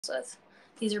with.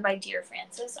 These are by Dear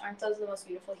Francis. Aren't those the most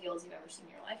beautiful heels you've ever seen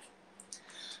in your life?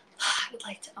 I would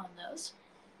like to own those.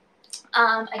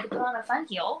 I could put on a fun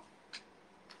heel.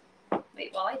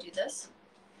 Wait, while I do this.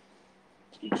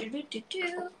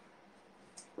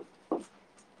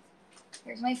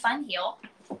 Here's my fun heel.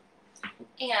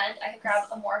 And I could grab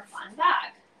a more fun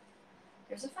bag.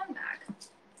 Here's a fun bag.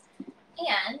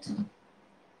 And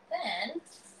then,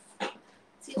 let's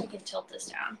see if I can tilt this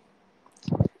down.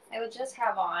 I would just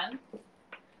have on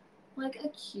like a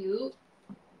cute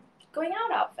going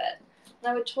out outfit.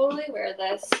 And I would totally wear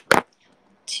this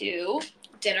to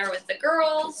dinner with the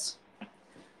girls,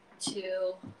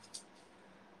 to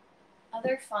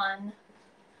other fun,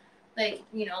 like,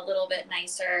 you know, a little bit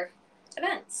nicer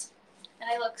events. And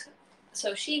I look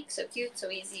so chic, so cute, so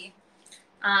easy.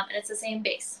 And it's the same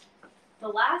base. The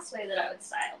last way that I would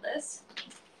style this,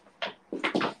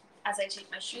 as I take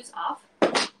my shoes off,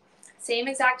 same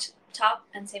exact top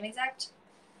and same exact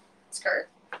skirt,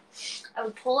 I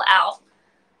would pull out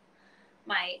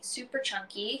my super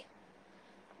chunky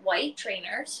white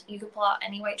trainers. You could pull out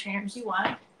any white trainers you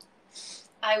want.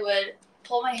 I would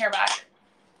pull my hair back.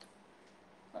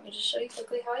 Let me just show you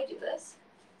quickly how I do this.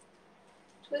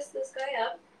 Twist this guy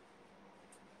up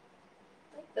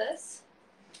like this.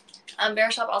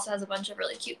 Verishop also has a bunch of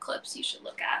really cute clips you should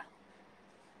look at.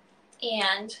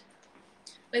 And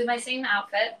with my same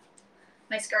outfit,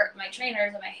 my skirt, my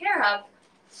trainers, and my hair up,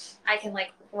 I can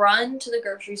like run to the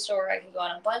grocery store. I can go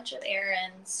on a bunch of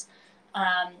errands.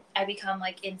 I become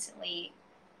like instantly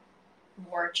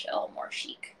more chill, more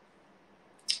chic.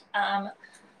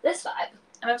 This vibe,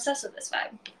 I'm obsessed with this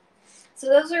vibe. So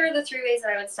those are the 3 ways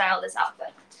that I would style this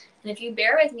outfit. And if you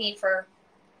bear with me for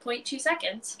 0.2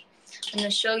 seconds, I'm going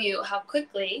to show you how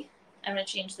quickly I'm going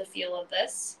to change the feel of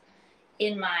this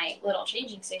in my little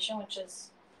changing station, which is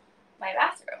my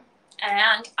bathroom.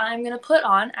 And I'm going to put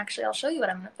on, actually I'll show you what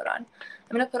I'm going to put on.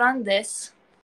 I'm going to put on this